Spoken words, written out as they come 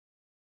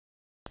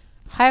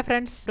Hi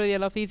friends,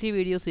 tutorial of Easy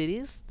Video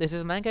Series. This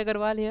is Mayank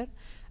Agarwal here,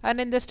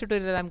 and in this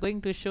tutorial I'm going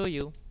to show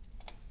you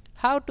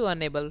how to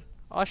enable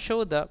or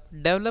show the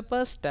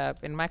Developers tab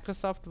in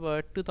Microsoft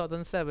Word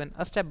 2007,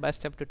 a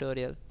step-by-step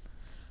tutorial.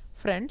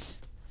 Friends,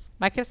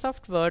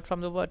 Microsoft Word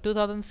from the Word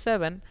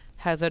 2007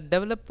 has a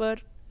Developer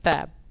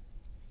tab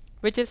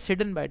which is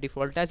hidden by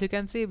default. As you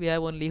can see, we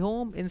have only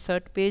Home,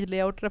 Insert, Page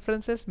Layout,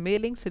 References,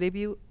 Mailings,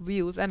 Review,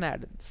 Views and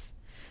Add-ins.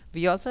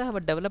 We also have a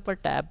Developer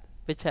tab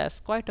which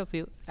has quite a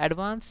few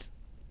advanced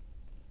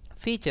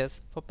features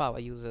for power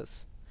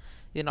users.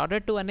 In order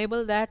to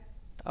enable that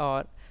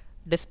or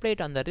display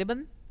it on the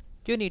ribbon,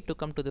 you need to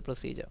come to the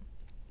procedure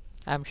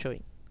I am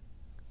showing.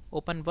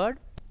 Open Word,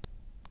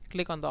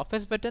 click on the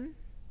Office button,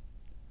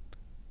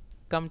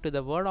 come to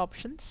the Word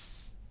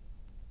options.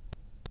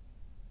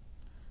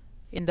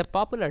 In the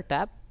Popular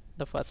tab,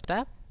 the first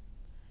tab,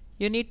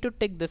 you need to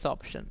tick this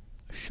option,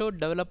 Show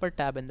Developer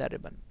tab in the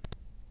ribbon.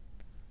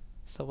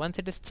 So once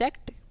it is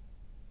checked,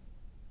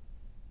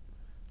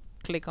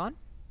 click on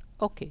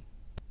OK.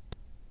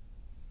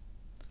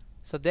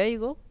 So there you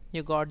go,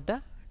 you got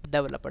the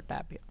Developer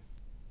tab here.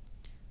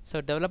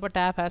 So Developer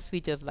tab has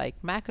features like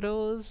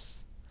macros,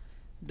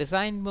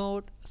 design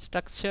mode,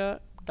 structure,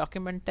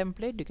 document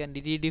template. You can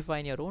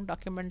redefine your own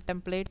document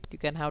template. You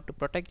can have to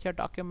protect your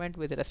document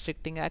with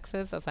restricting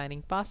access,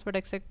 assigning password,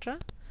 etc.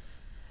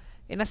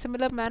 In a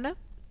similar manner,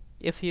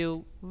 if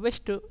you wish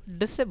to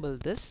disable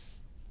this,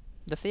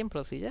 the same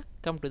procedure,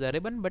 come to the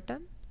ribbon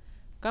button,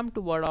 come to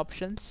Word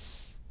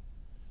options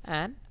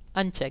and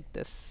uncheck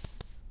this.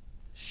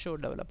 Show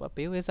developer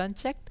view is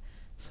unchecked,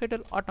 so it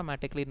will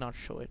automatically not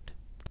show it.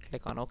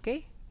 Click on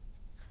OK.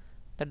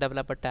 The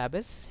developer tab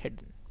is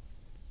hidden.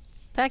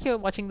 Thank you for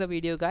watching the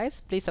video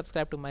guys. Please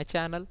subscribe to my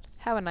channel.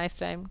 Have a nice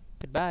time.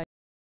 Goodbye.